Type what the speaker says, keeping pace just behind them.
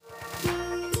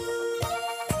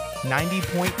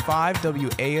90.5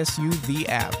 WASU The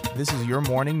App. This is your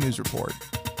morning news report.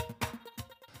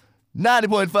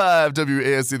 90.5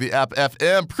 WASU The App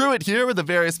FM. Pruitt here with a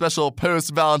very special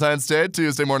post-Valentine's Day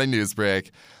Tuesday morning news break.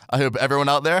 I hope everyone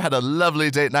out there had a lovely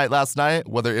date night last night,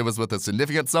 whether it was with a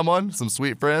significant someone, some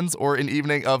sweet friends, or an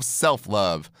evening of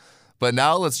self-love. But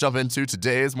now let's jump into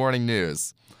today's morning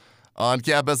news. On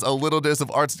campus, a little dose of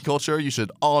arts and culture you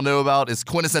should all know about is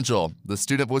Quintessential, the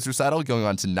student voice recital going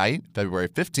on tonight, February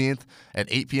 15th at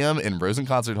 8 p.m. in Rosen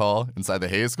Concert Hall inside the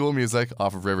Hayes School of Music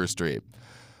off of River Street.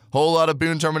 Whole lot of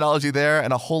Boone terminology there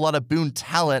and a whole lot of Boone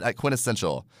talent at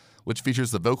Quintessential, which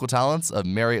features the vocal talents of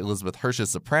Mary Elizabeth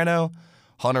Hirsch's soprano,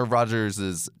 Hunter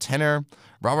Rogers' tenor,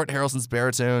 Robert Harrelson's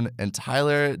baritone, and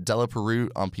Tyler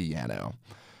Delaperoute on piano.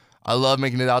 I love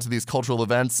making it out to these cultural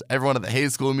events. Everyone at the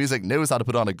Hayes School of Music knows how to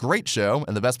put on a great show,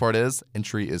 and the best part is,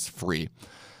 entry is free.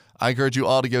 I encourage you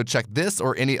all to go check this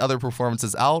or any other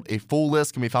performances out. A full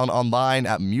list can be found online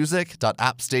at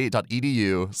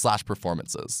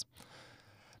music.appstate.edu/performances.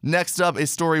 Next up, a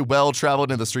story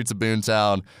well-traveled in the streets of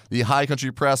Boontown. The High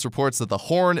Country Press reports that the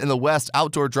Horn in the West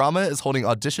outdoor drama is holding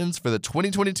auditions for the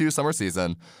 2022 summer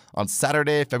season on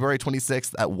Saturday, February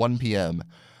 26th at 1 p.m.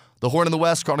 The Horn in the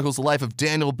West chronicles the life of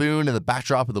Daniel Boone in the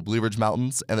backdrop of the Blue Ridge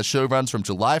Mountains, and the show runs from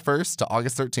July 1st to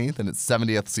August 13th in its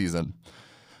 70th season.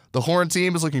 The Horn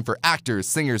team is looking for actors,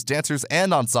 singers, dancers,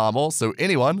 and ensemble, so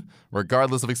anyone,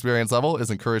 regardless of experience level,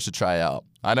 is encouraged to try out.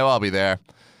 I know I'll be there.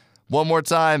 One more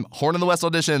time, Horn in the West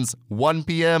auditions, 1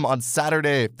 p.m. on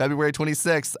Saturday, February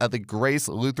 26th at the Grace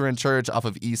Lutheran Church off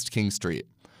of East King Street.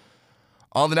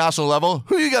 On the national level,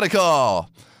 who you gotta call?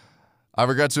 I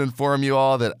regret to inform you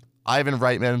all that Ivan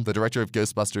Reitman, the director of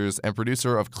Ghostbusters and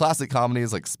producer of classic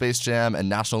comedies like Space Jam and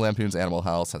National Lampoon's Animal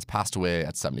House, has passed away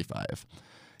at 75.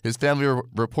 His family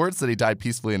reports that he died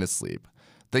peacefully in his sleep.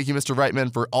 Thank you, Mr.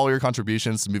 Reitman, for all your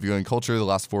contributions to moviegoing culture the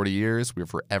last 40 years. We are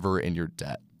forever in your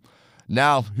debt.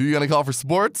 Now, who you going to call for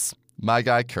sports? My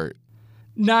guy, Kurt.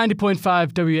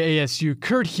 90.5 WASU,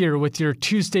 Kurt here with your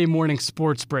Tuesday morning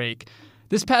sports break.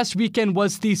 This past weekend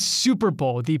was the Super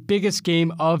Bowl, the biggest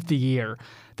game of the year.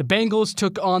 The Bengals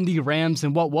took on the Rams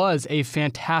in what was a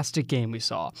fantastic game we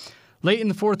saw. Late in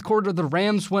the fourth quarter, the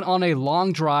Rams went on a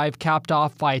long drive, capped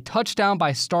off by a touchdown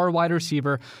by star wide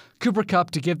receiver Cooper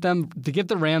Kupp to give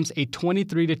the Rams a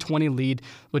 23-20 lead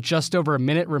with just over a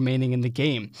minute remaining in the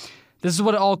game. This is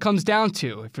what it all comes down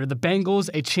to. If you're the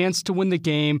Bengals, a chance to win the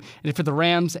game, and if you're the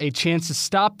Rams, a chance to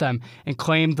stop them and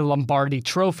claim the Lombardi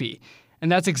Trophy.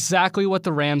 And that's exactly what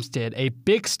the Rams did. A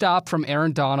big stop from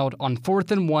Aaron Donald on 4th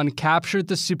and 1 captured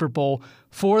the Super Bowl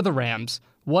for the Rams.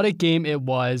 What a game it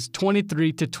was.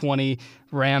 23-20,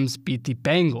 Rams beat the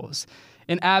Bengals.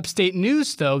 In App State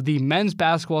news, though, the men's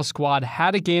basketball squad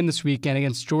had a game this weekend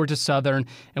against Georgia Southern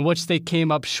in which they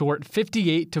came up short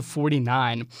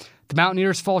 58-49. The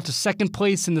Mountaineers fall to second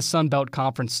place in the Sun Belt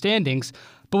Conference standings,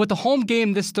 but with the home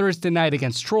game this Thursday night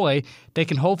against Troy, they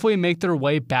can hopefully make their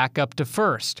way back up to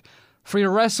first. For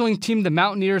your wrestling team, the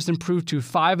Mountaineers improved to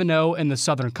 5-0 in the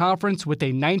Southern Conference with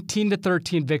a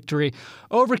 19-13 victory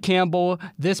over Campbell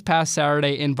this past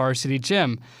Saturday in Varsity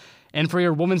Gym. And for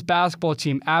your women's basketball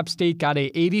team, App State got a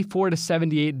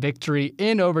 84-78 victory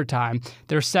in overtime,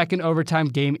 their second overtime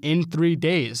game in 3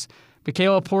 days.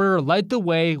 Michaela Porter led the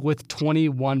way with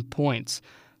 21 points.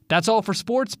 That's all for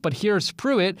sports, but here's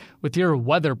Pruitt with your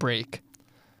weather break.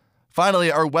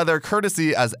 Finally, our weather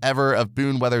courtesy as ever of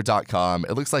BooneWeather.com.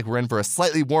 It looks like we're in for a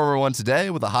slightly warmer one today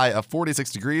with a high of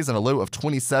 46 degrees and a low of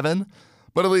 27,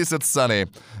 but at least it's sunny.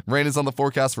 Rain is on the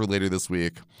forecast for later this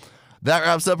week. That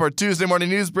wraps up our Tuesday morning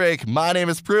news break. My name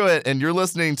is Pruitt, and you're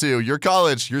listening to your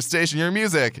college, your station, your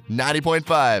music, 90.5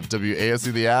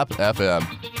 WASU The App FM.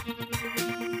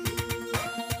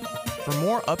 For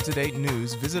more up-to-date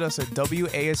news, visit us at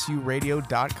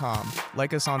WASUradio.com.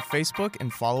 Like us on Facebook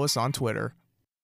and follow us on Twitter.